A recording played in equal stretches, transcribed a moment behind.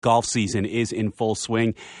golf season is in full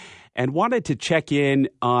swing, and wanted to check in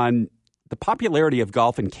on the popularity of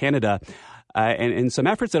golf in Canada and some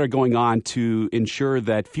efforts that are going on to ensure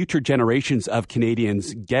that future generations of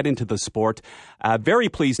Canadians get into the sport. Very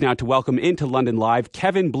pleased now to welcome into London Live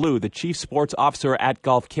Kevin Blue, the Chief Sports Officer at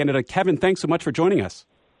Golf Canada. Kevin, thanks so much for joining us.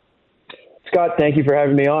 Scott, thank you for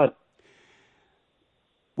having me on.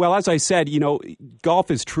 Well, as I said, golf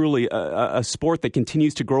is truly a sport that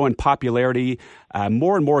continues to grow in popularity.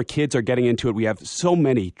 More and more kids are getting into it. We have so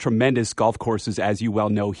many tremendous golf courses, as you well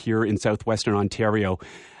know, here in southwestern Ontario.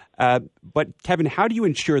 But, Kevin, how do you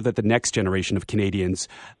ensure that the next generation of Canadians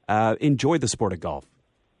enjoy the sport of golf?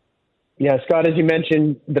 Yeah, Scott, as you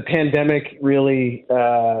mentioned, the pandemic really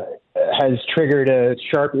has triggered a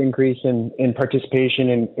sharp increase in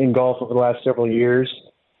participation in golf over the last several years.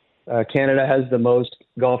 Canada has the most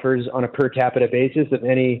golfers on a per capita basis of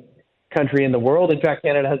any country in the world. In fact,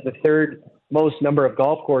 Canada has the third most number of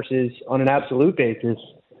golf courses on an absolute basis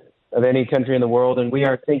of any country in the world. And we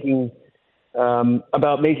are thinking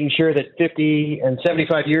about making sure that 50 and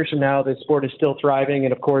 75 years from now, the sport is still thriving.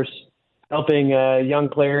 And of course, helping young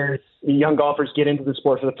golfers get into the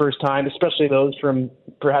sport for the first time, especially those from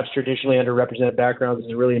perhaps traditionally underrepresented backgrounds,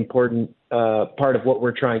 is a really important part of what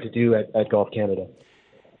we're trying to do at Golf Canada.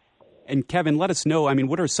 And Kevin, let us know,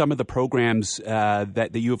 what are some of the programs that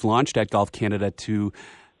you have launched at Golf Canada to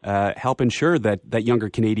help ensure that younger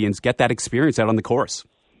Canadians get that experience out on the course?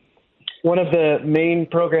 One of the main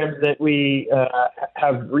programs that we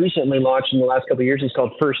have recently launched in the last couple of years is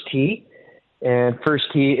called First Tee. And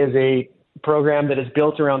First Tee is a program that is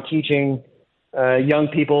built around teaching young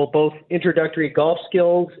people both introductory golf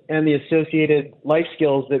skills and the associated life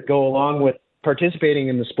skills that go along with participating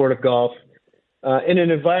in the sport of golf. In an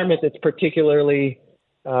environment that's particularly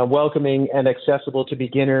welcoming and accessible to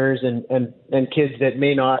beginners and kids that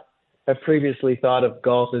may not have previously thought of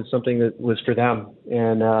golf as something that was for them.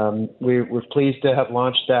 And we're pleased to have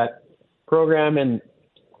launched that program. And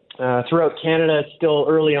throughout Canada, it's still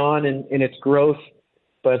early on in its growth,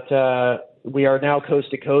 but we are now coast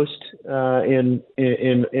to coast. We'll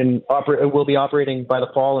be operating by the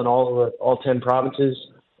fall in all 10 provinces.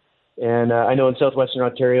 And I know in southwestern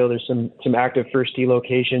Ontario, there's some active First Tee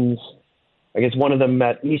locations. I guess one of them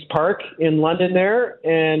at East Park in London there.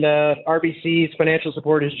 And RBC's financial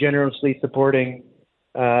support is generously supporting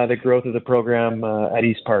the growth of the program at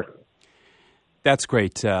East Park. That's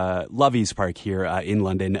great. Love East Park here in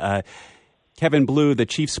London. Kevin Blue, the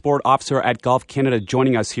Chief Sport Officer at Golf Canada,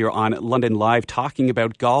 joining us here on London Live, talking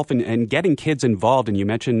about golf and getting kids involved. And you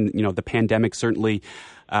mentioned, the pandemic certainly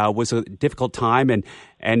was a difficult time,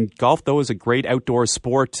 and golf, though, is a great outdoor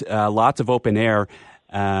sport, lots of open air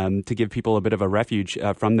to give people a bit of a refuge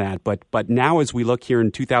from that. But now, as we look here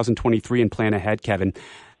in 2023 and plan ahead, Kevin,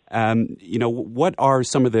 what are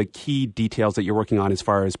some of the key details that you're working on as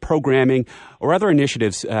far as programming or other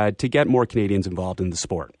initiatives to get more Canadians involved in the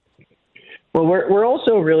sport? Well, we're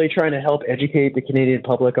also really trying to help educate the Canadian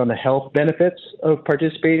public on the health benefits of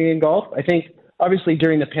participating in golf. I think, obviously,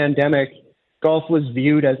 during the pandemic, golf was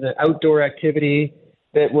viewed as an outdoor activity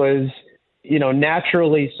that was,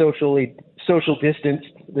 naturally social distanced.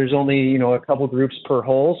 There's only, a couple groups per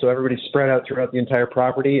hole, so everybody's spread out throughout the entire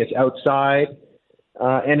property. It's outside,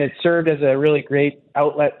 and it served as a really great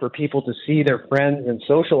outlet for people to see their friends and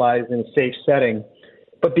socialize in a safe setting.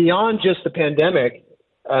 But beyond just the pandemic,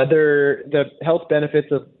 the health benefits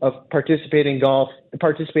of participating in golf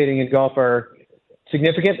are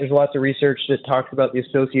significant. There's lots of research that talks about the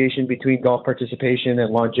association between golf participation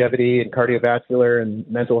and longevity and cardiovascular and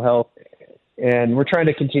mental health. And we're trying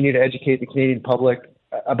to continue to educate the Canadian public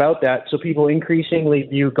about that, so people increasingly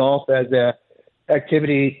view golf as a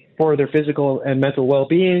activity for their physical and mental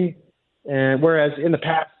well-being. And whereas in the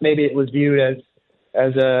past, maybe it was viewed as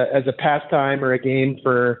a pastime or a game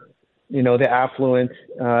for the affluent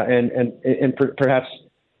and perhaps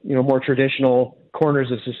more traditional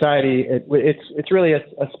corners of society. It's really a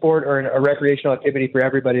sport or a recreational activity for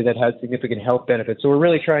everybody that has significant health benefits. So we're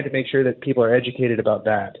really trying to make sure that people are educated about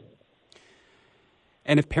that.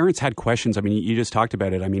 And if parents had questions, you just talked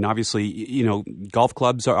about it. Obviously, golf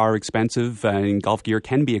clubs are expensive and golf gear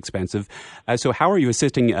can be expensive. So how are you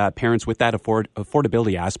assisting parents with that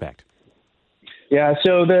affordability aspect? Yeah,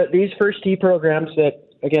 so these First Tee programs that,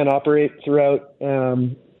 again, operate throughout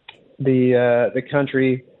the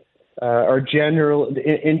country are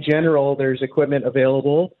in general, there's equipment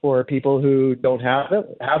available for people who don't have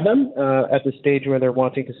them at the stage where they're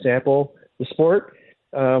wanting to sample the sport.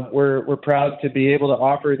 We're proud to be able to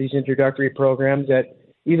offer these introductory programs at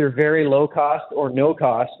either very low cost or no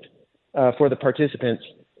cost for the participants.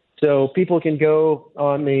 So people can go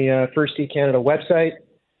on the First Tee Canada website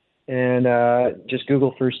and just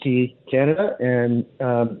Google First Tee Canada, and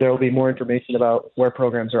there will be more information about where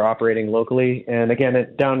programs are operating locally. And again,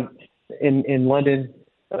 down in London,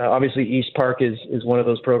 obviously East Park is one of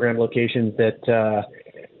those program locations that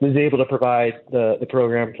is able to provide the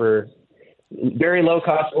program for very low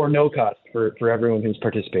cost or no cost for everyone who's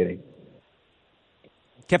participating.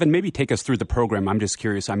 Kevin, maybe take us through the program. I'm just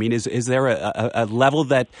curious. I mean, is there a level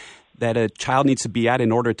that a child needs to be at in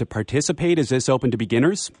order to participate? Is this open to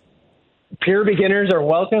beginners? Pure beginners are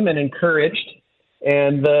welcome and encouraged,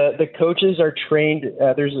 and the coaches are trained.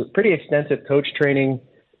 There's a pretty extensive coach training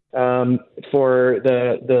for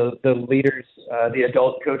the leaders, the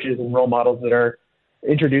adult coaches and role models that are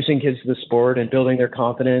introducing kids to the sport and building their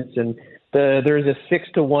confidence. And there's a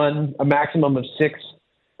 6-to-1, a maximum of 6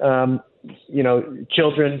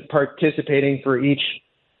 children participating for each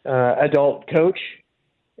adult coach.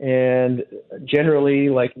 And generally,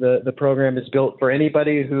 like the program is built for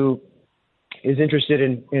anybody who is interested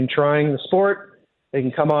in trying the sport. They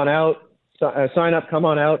can come on out, sign up, come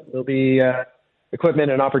on out. There'll be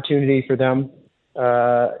equipment and opportunity for them.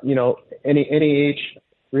 Any age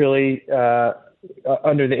really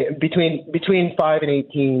under between 5 and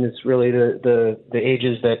 18 is really the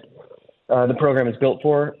ages that the program is built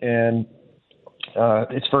for, and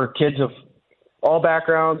it's for kids of all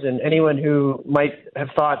backgrounds and anyone who might have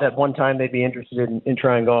thought at one time they'd be interested in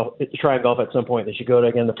trying golf at some point. They should go to,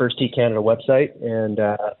 again, the First Tee Canada website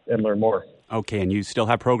and learn more. Okay, and you still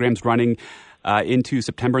have programs running into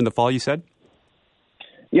September in the fall, you said?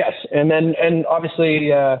 Yes, and obviously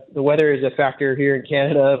the weather is a factor here in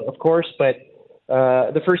Canada, of course, but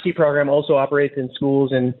the First Tee program also operates in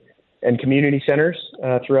schools and community centers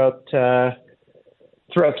throughout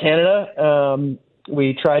Canada.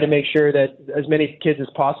 We try to make sure that as many kids as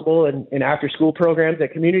possible in after-school programs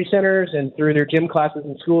at community centers and through their gym classes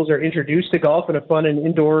in schools are introduced to golf in a fun and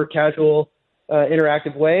indoor, casual,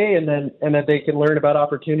 interactive way, and that they can learn about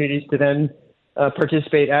opportunities to then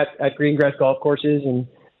participate at greengrass golf courses. And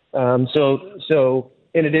so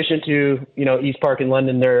in addition to East Park in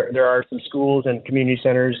London, there are some schools and community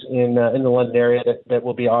centers in the London area that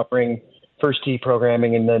will be offering First Tee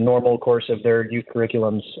programming in the normal course of their youth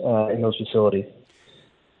curriculums in those facilities.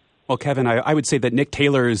 Well, Kevin, I would say that Nick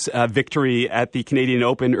Taylor's victory at the Canadian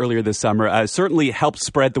Open earlier this summer certainly helped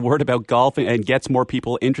spread the word about golf and gets more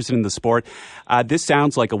people interested in the sport. This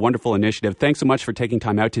sounds like a wonderful initiative. Thanks so much for taking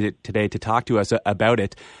time out today to talk to us about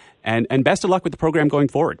it. And best of luck with the program going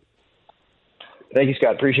forward. Thank you,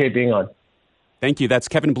 Scott. Appreciate being on. Thank you. That's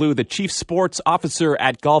Kevin Blue, the Chief Sports Officer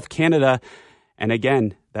at Golf Canada. And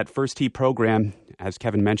again, that First Tee program, as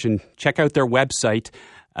Kevin mentioned, check out their website.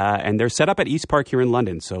 And they're set up at East Park here in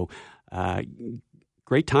London. So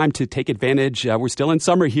great time to take advantage. We're still in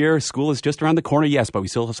summer here. School is just around the corner, yes, but we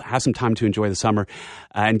still have some time to enjoy the summer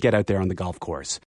and get out there on the golf course.